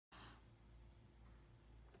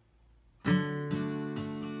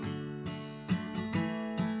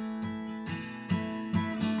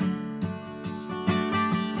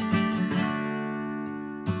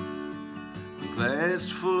glass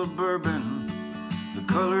full of bourbon, the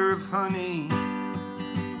color of honey,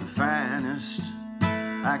 the finest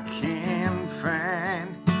I can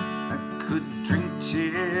find. I could drink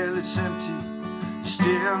till it's empty,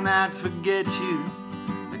 still not forget you.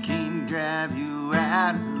 I can't drive you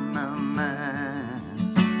out of my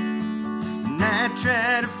mind. And I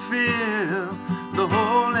try to fill the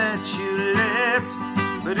hole that you left,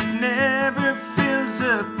 but it never fills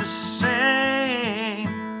up the same.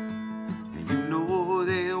 And you know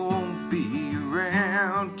they won't be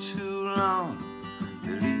around too long.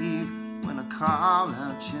 They leave when I call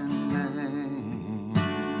out your name.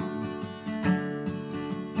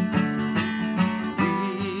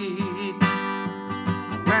 Weed,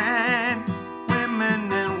 wine,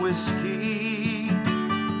 women, and whiskey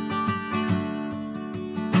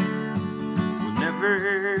will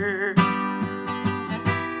never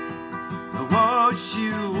wash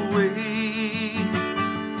you away.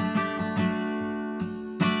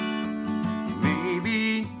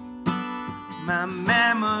 Maybe my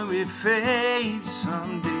memory fades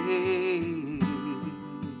someday.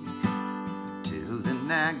 Till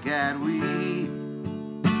then I got weed,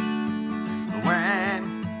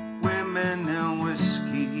 wine, women, and whiskey.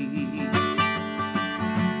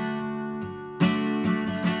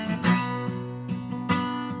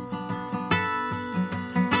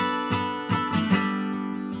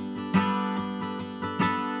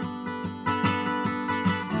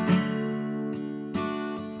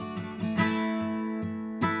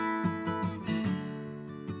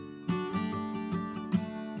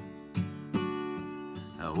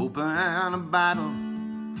 I open a bottle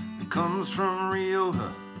that comes from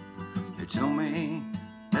Rioja. They tell me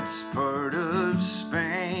that's part of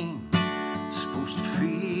Spain. It's supposed to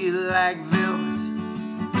feel like velvet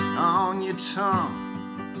on your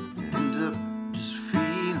tongue. It ends up just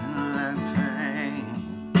feeling like pain.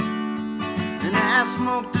 And I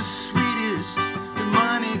smoke the sweetest that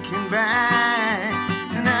money can buy,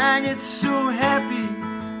 and I get so happy,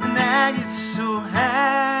 and I get so high.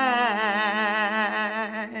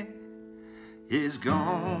 It's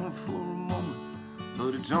gone for a moment,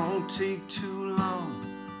 but it don't take too long,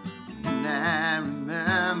 and I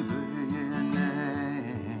remember your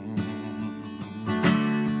name.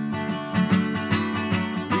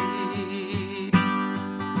 Weed,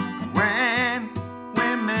 wine,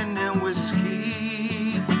 women, and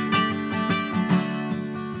whiskey will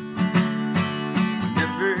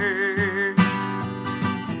never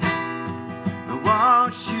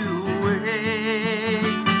wash you away.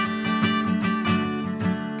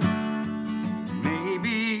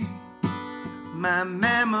 My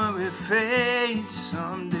memory fades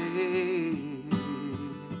someday.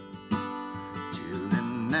 Till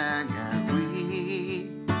then I got weed,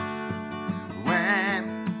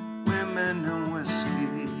 wine, women, and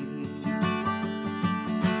whiskey.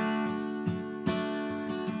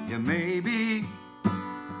 Yeah, maybe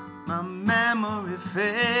my memory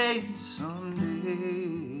fades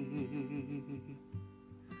someday.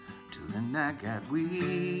 Till then I got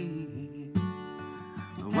weed,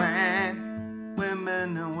 wine,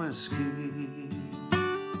 women, and whiskey.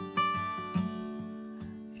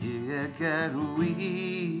 Yeah, I got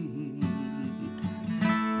weed,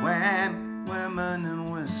 wine, women,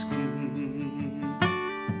 and whiskey.